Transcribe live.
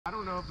I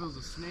don't know if it was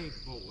a snake,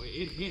 but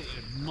it hit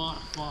at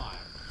Mach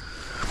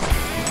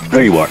 5.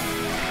 There you are.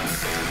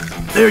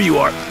 There you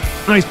are.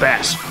 Nice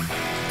bass.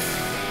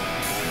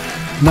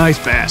 Nice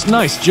bass.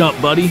 Nice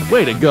jump, buddy.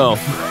 Way to go.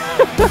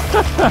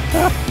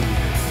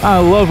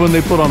 I love when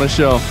they put on a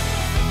show.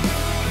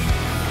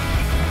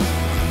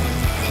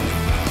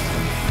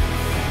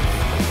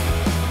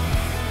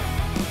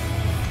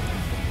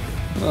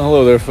 Well,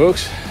 hello there,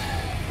 folks.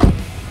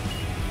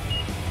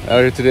 Out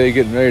here today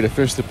getting ready to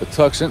fish the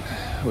Patuxent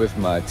with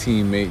my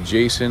teammate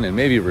Jason and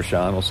maybe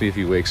Rashawn. We'll see if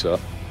he wakes up.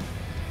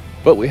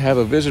 But we have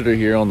a visitor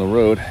here on the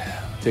road.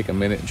 Take a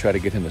minute and try to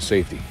get him to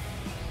safety.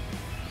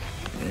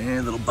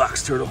 And little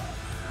box turtle.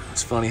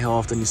 It's funny how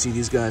often you see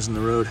these guys on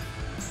the road.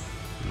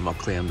 I'm all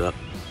clammed up.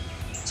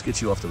 Let's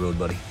get you off the road,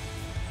 buddy.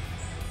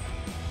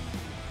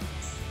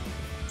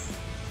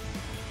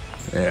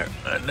 There.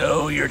 I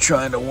know you're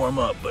trying to warm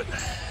up, but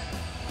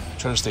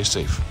try to stay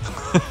safe.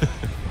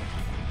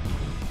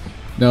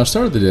 Now, I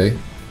started the day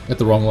at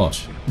the wrong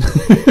launch.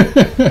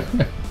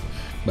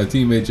 My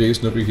teammate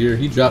Jason over here,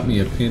 he dropped me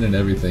a pin and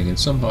everything, and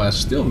somehow I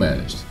still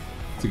managed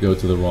to go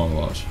to the wrong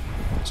launch.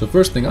 So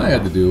first thing I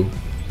had to do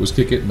was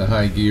kick it into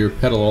high gear,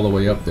 pedal all the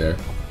way up there.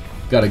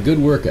 Got a good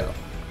workout,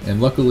 and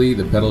luckily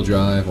the pedal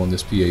drive on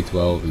this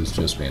PA12 is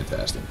just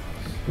fantastic.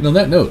 And on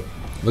that note,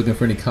 looking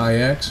for any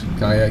kayaks,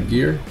 kayak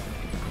gear?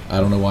 I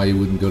don't know why you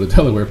wouldn't go to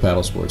Delaware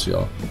Paddle Sports,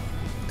 y'all.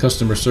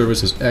 Customer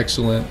service is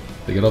excellent,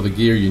 they got all the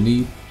gear you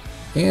need,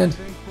 and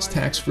it's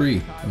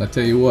tax-free. And I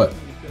tell you what,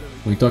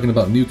 when you're talking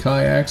about new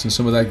kayaks and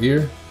some of that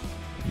gear,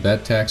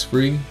 that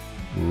tax-free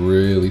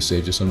really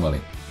saves you some money.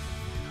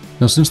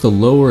 Now, since the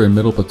lower and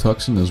middle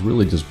Patuxent is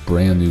really just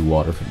brand new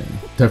water for me,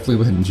 definitely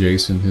letting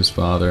Jason, his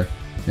father,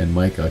 and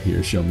Mike out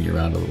here show me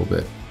around a little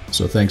bit.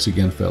 So thanks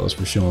again, fellas,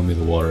 for showing me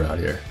the water out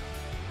here.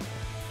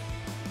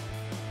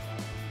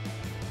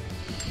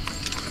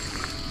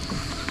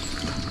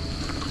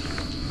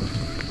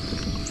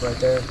 It's right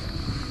there.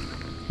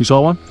 You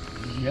saw one?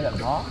 Did you hear that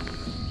pop?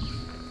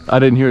 I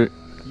didn't hear it.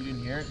 You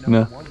didn't hear it?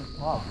 No. One just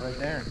popped right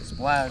there.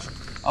 Splash.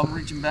 I'm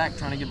reaching back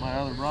trying to get my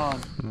other rod.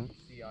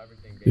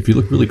 If you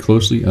look really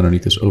closely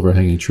underneath this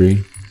overhanging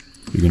tree,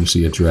 you're going to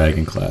see a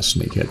dragon class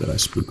snakehead that I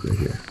spook right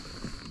here.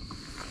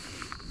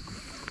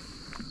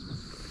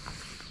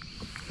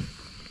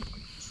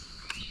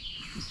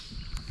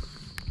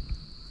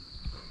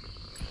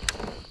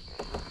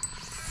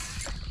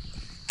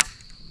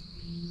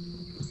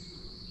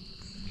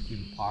 See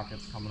the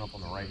pockets coming up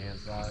on the right hand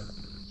side?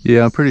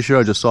 Yeah, I'm pretty sure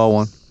I just saw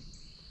one.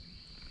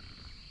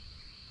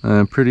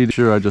 I'm pretty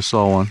sure I just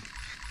saw one.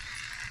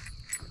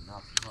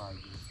 Not surprised.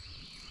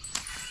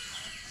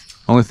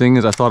 Only thing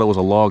is I thought it was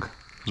a log.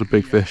 It was a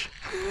big fish.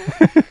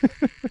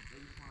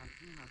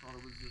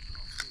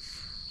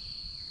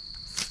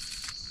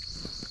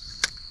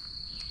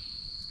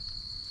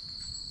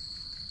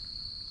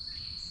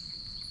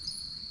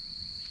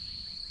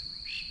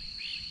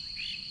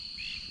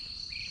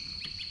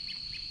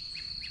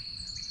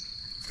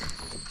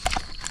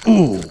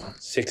 Ooh.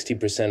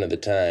 60% of the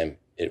time,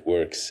 it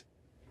works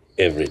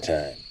every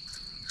time.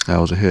 That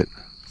was a hit.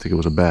 I think it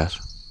was a bass.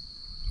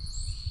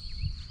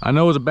 I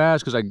know it was a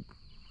bass because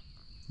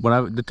when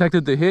I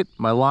detected the hit,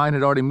 my line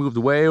had already moved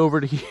way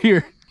over to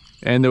here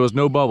and there was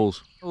no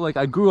bubbles. Like,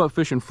 I grew up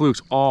fishing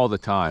flukes all the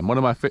time.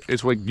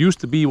 It's like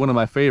used to be one of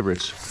my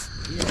favorites.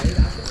 Yeah, I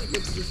feel like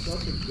it's just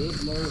such a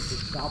good lure for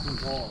stopping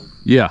calls.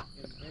 Yeah.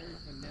 And very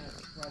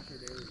finesse,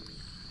 pressured areas.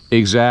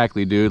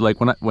 Exactly, dude. Like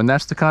when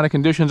that's the kind of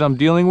conditions I'm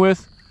dealing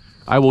with,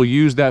 I will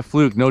use that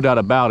fluke, no doubt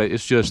about it.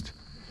 It's just,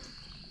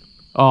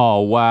 oh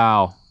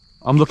wow.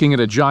 I'm looking at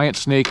a giant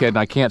snakehead and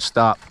I can't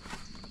stop.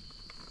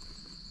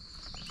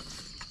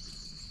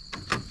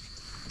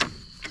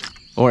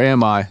 Or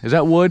am I? Is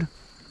that wood?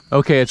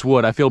 Okay, it's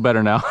wood. I feel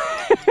better now.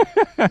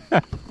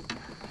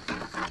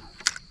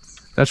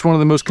 That's one of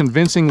the most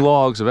convincing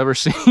logs I've ever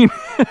seen.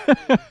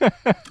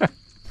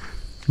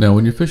 Now,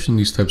 when you're fishing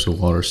these types of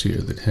waters here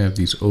that have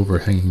these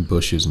overhanging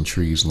bushes and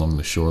trees along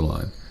the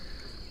shoreline,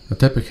 the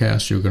type of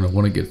cast you're going to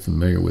want to get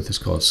familiar with is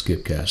called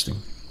skip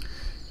casting.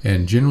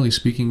 And generally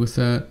speaking with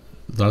that,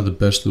 a lot of the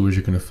best lures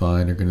you're going to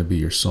find are going to be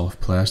your soft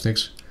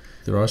plastics.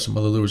 There are some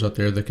other lures out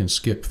there that can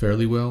skip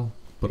fairly well,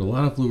 but a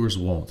lot of lures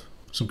won't.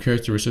 Some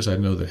characteristics I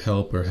know that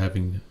help are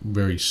having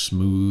very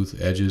smooth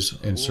edges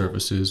and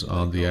surfaces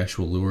on the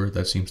actual lure.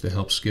 That seems to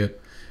help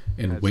skip.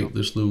 And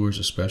weightless lures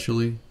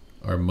especially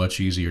are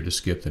much easier to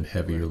skip than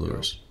heavier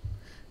lures.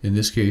 In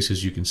this case,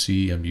 as you can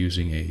see, I'm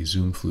using a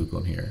zoom fluke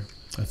on here.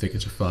 I think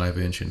it's a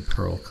 5-inch in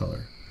pearl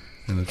color.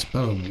 And it's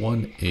about a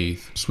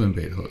 1/8 swim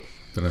bait hook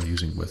that I'm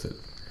using with it.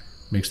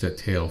 Makes that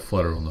tail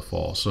flutter on the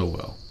fall so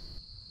well.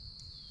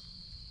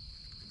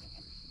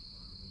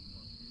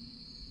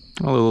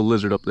 A little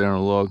lizard up there on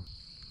a log.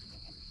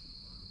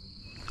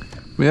 I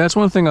mean, that's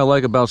one thing I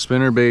like about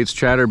spinner baits,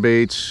 chatter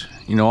baits,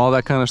 you know, all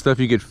that kind of stuff.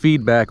 You get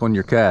feedback on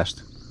your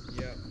cast.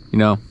 Yeah. You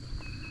know,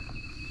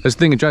 that's the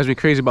thing that drives me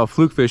crazy about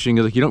fluke fishing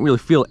is like you don't really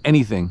feel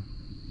anything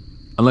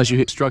unless you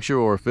hit structure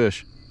or a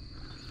fish.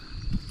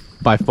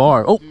 By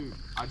far. Oh, dude,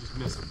 I just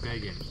missed a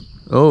big one.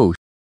 Oh.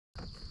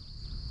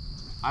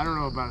 I don't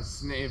know about a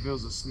snake, if it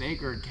was a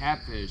snake or a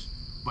catfish,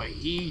 but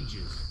he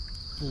just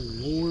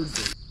floored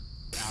the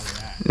out of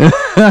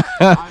that.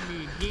 I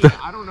mean,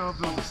 I don't know if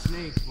it was a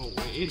snake, but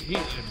it hit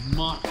at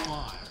Mach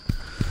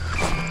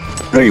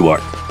 5. There you are.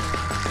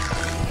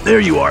 There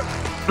you are.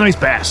 Nice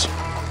bass.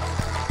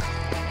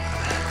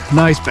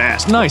 Nice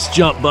bass. Nice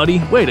jump,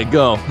 buddy. Way to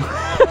go.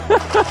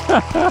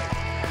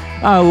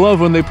 I love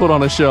when they put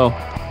on a show.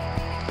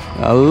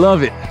 I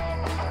love it.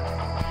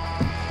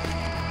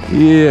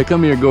 Yeah,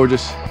 come here,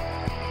 gorgeous.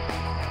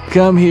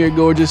 Come here,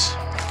 gorgeous.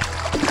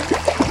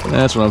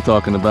 That's what I'm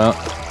talking about.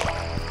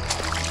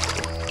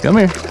 Come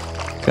here.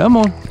 Come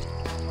on.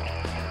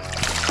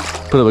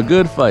 Put up a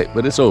good fight,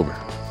 but it's over.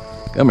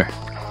 Come here.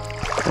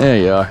 There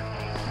you are.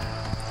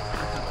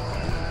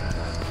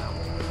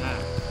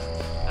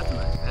 That's a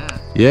nice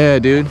bass. Yeah,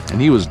 dude. And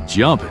he was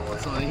jumping.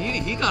 So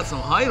he got some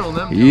height on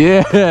them.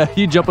 Yeah,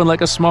 he jumping like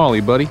a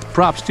smallie, buddy.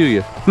 Props to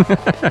you.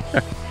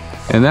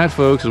 And that,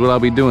 folks, is what I'll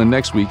be doing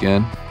next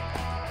weekend,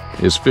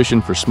 is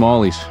fishing for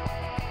smallies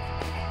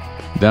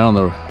down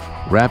on the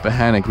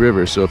Rappahannock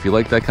River. So if you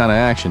like that kind of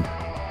action,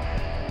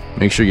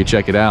 make sure you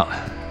check it out.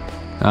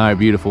 All right,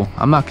 beautiful.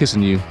 I'm not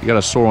kissing you. You got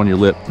a sore on your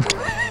lip.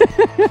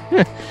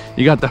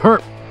 You got the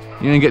hurt.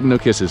 You ain't getting no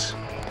kisses.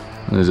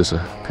 And is this a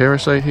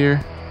parasite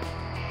here?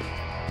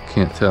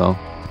 Can't tell.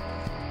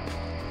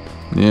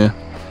 Yeah.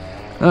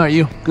 All right,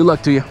 you. Good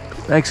luck to you.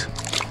 Thanks.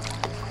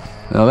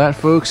 Now that,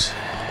 folks,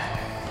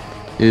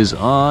 is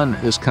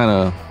on this kind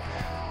of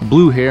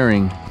blue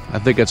herring. I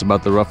think that's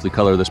about the roughly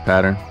color of this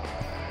pattern.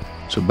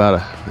 It's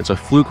about it's a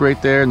fluke right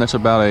there, and that's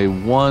about a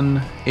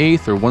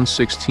 1/8 or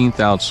 1/16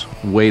 ounce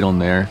weight on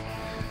there.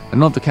 I don't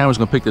know if the camera's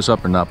gonna pick this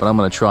up or not, but I'm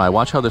gonna try.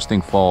 Watch how this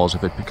thing falls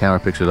if the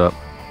camera picks it up.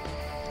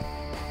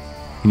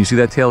 Can you see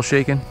that tail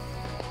shaking?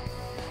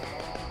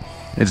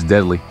 It's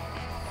deadly.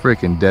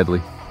 Freaking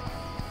deadly.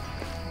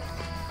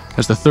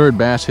 That's the third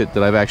bass hit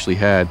that I've actually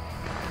had.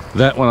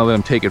 That one I let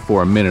him take it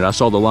for a minute. I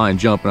saw the line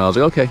jump and I was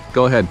like, okay,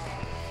 go ahead.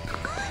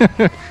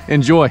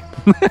 Enjoy.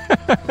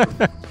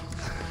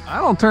 I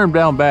don't turn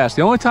down bass.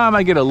 The only time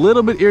I get a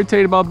little bit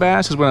irritated about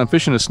bass is when I'm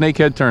fishing a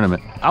snakehead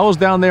tournament. I was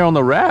down there on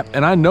the Rap,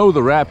 and I know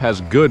the Rap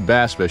has good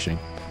bass fishing.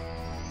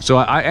 So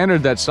I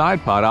entered that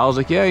side pot. I was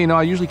like, yeah, you know,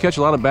 I usually catch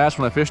a lot of bass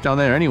when I fish down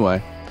there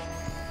anyway.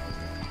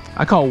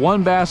 I caught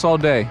one bass all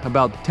day,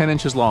 about 10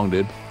 inches long,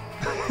 dude.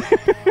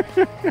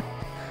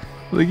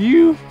 Like,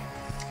 you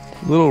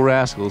little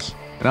rascals.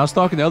 And I was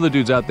talking to other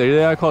dudes out there.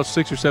 Yeah, I caught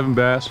 6 or 7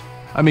 bass.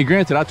 I mean,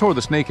 granted, I tore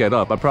the snakehead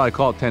up. I probably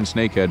caught 10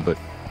 snakehead, but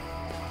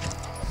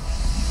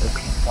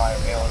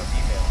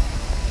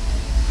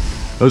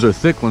those are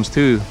thick ones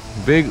too.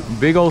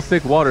 Big old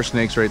thick water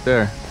snakes right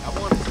there. That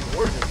one is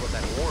gorgeous with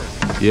that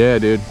orange. Yeah,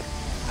 dude.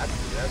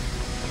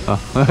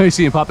 You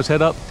see him pop his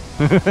head up?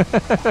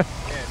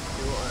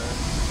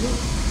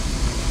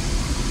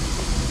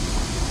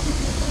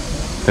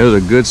 Those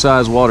are good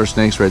sized water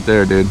snakes right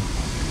there, dude.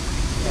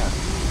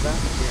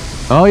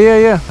 Oh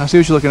yeah, I see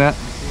what you're looking at.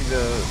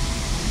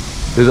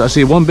 I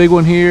see one big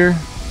one here,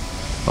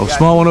 a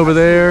small one over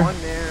there.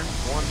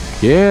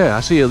 Yeah, I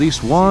see at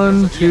least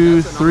 1,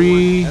 2,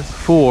 3,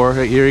 4.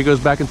 Here he goes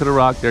back into the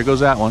rock. There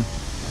goes that one.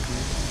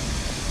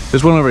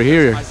 This one over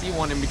here. I see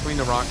one in between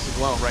the rocks as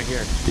well, right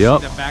here.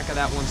 Yep. See the back of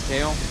that one's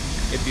tail.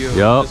 If you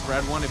this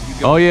red one, if you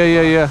go. Oh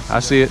yeah. I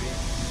see it.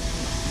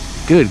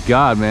 Good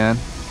God, man.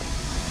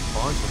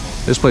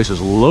 This place is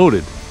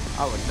loaded.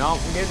 I would not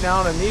get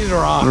down in these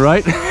rocks.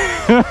 Right?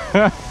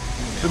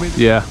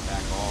 Yeah.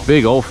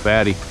 Big old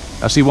fatty.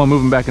 I see one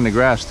moving back in the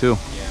grass too.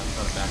 Yeah, I'm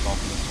trying to back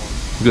off of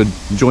this one.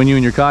 Good. Join you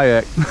in your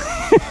kayak.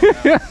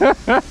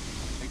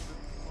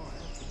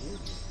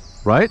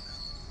 Right?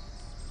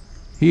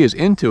 He is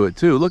into it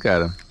too. Look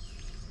at him.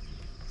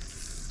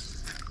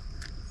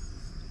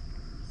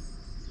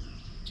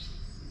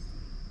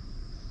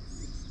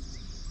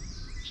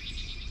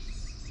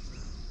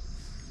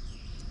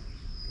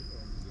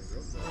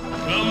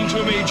 Come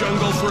to me,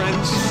 jungle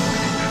friends.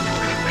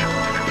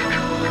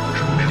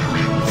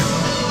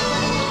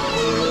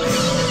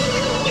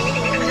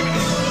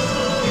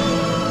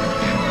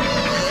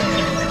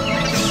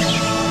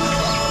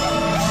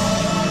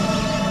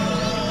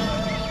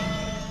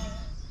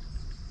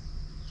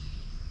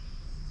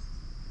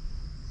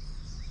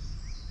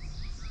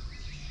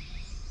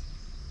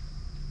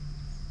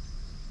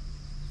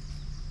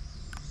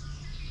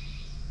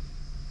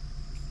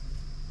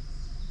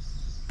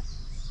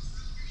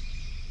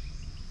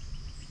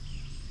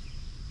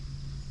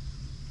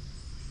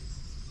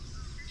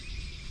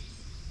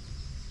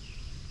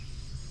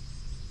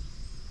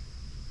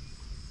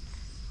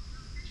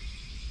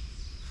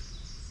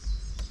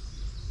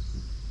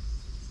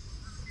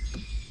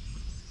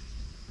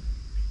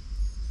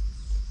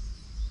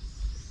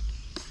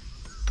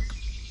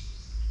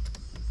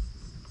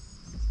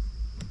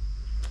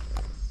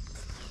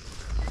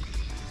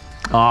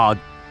 Oh,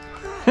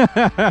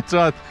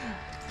 so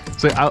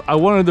I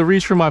wanted to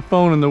reach for my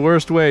phone in the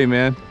worst way,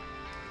 man,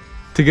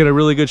 to get a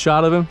really good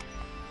shot of him.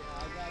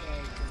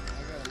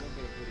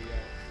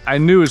 I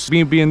knew it's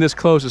being this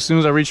close. As soon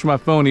as I reached for my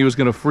phone, he was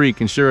gonna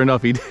freak, and sure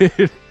enough, he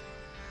did.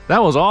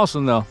 That was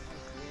awesome though.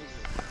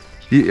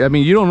 I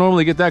mean, you don't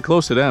normally get that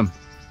close to them.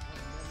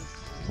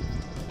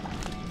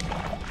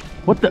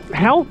 What the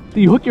hell?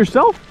 Do you hook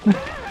yourself?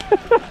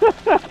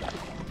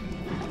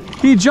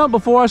 He jumped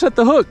before I set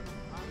the hook.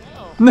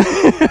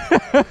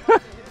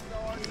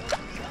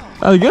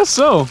 I guess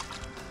so.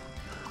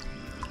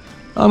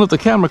 I don't know if the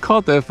camera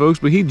caught that, folks,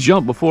 but he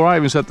jumped before I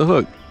even set the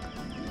hook.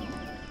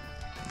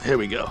 Here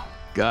we go.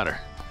 Got her.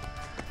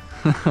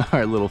 All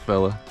right, little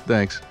fella.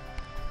 Thanks.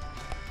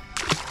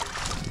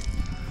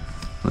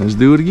 Let's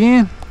do it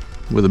again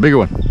with a bigger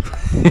one.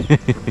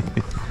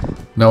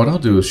 Now what I'll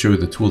do is show you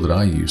the tool that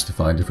I use to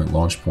find different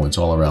launch points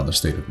all around the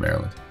state of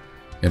Maryland.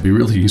 It'd be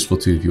really useful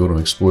too if you want to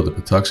explore the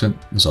Patuxent.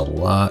 There's a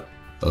lot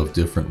of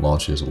different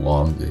launches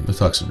along the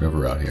Patuxent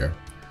River out here.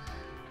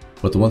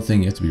 But the one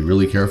thing you have to be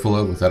really careful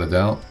of, without a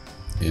doubt,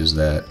 is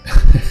that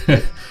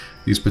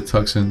these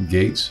Patuxent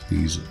gates,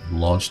 these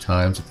launch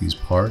times at these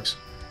parks,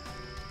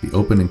 the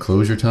open and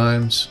closure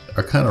times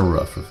are kind of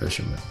rough for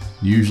fishermen.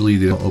 Usually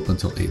they don't open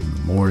until 8 in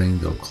the morning,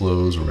 they'll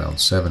close around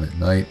 7 at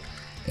night,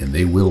 and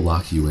they will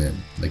lock you in.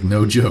 Like,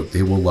 no joke,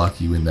 they will lock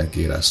you in that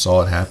gate. I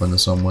saw it happen to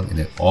someone, and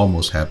it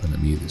almost happened to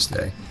me this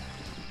day.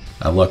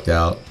 I lucked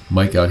out.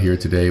 Mike out here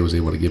today was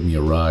able to give me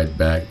a ride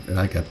back, and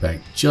I got back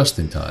just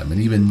in time, and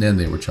even then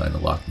they were trying to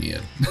lock me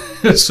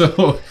in.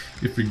 So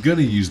if you're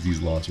gonna use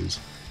these launches,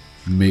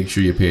 make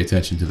sure you pay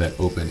attention to that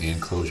open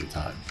and closure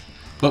time.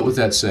 But with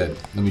that said,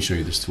 let me show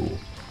you this tool.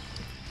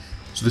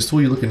 So this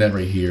tool you're looking at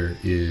right here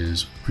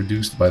is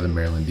produced by the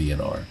Maryland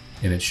DNR,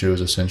 and it shows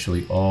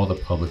essentially all the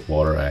public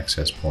water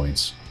access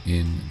points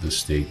in the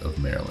state of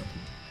Maryland.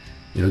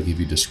 It'll give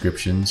you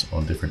descriptions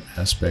on different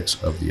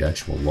aspects of the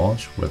actual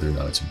launch, whether or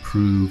not it's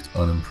improved,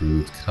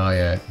 unimproved,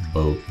 kayak,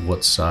 boat,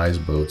 what size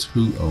boats,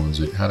 who owns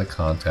it, how to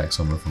contact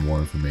someone for more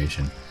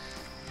information,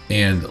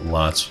 and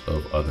lots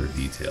of other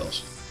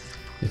details.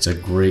 It's a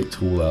great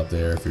tool out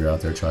there if you're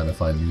out there trying to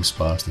find new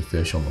spots to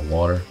fish on the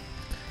water.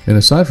 And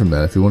aside from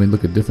that, if you want to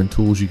look at different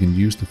tools you can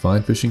use to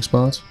find fishing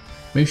spots,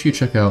 make sure you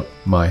check out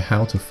my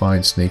How to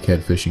Find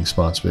Snakehead Fishing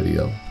Spots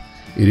video.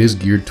 It is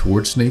geared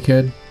towards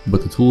snakehead,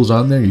 but the tools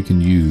on there you can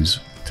use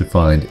to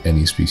find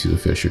any species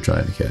of fish you're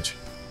trying to catch.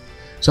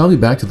 So I'll be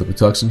back to the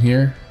Patuxent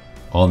here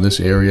on this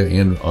area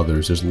and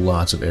others. There's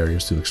lots of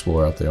areas to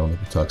explore out there on the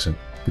Patuxent.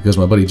 Because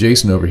my buddy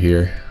Jason over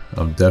here,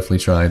 I'm definitely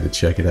trying to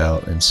check it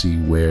out and see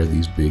where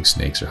these big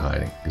snakes are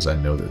hiding, because I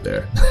know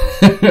they're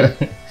there.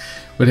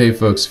 But hey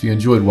folks, if you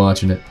enjoyed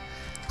watching it,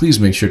 please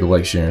make sure to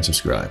like, share, and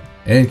subscribe.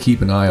 And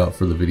keep an eye out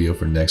for the video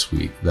for next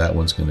week. That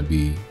one's going to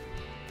be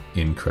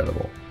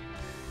incredible.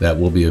 That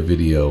will be a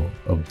video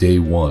of day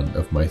 1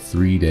 of my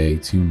 3-day,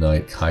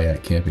 2-night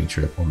kayak camping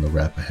trip on the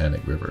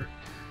Rappahannock River.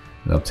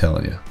 And I'm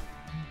telling you,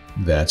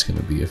 that's going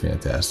to be a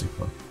fantastic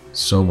one.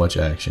 So much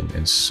action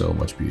and so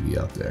much beauty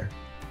out there.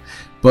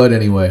 But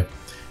anyway,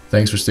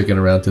 thanks for sticking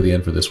around to the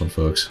end for this one,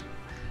 folks.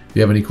 If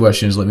you have any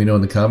questions, let me know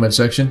in the comment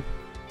section.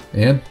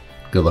 And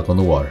good luck on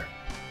the water.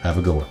 Have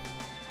a good one.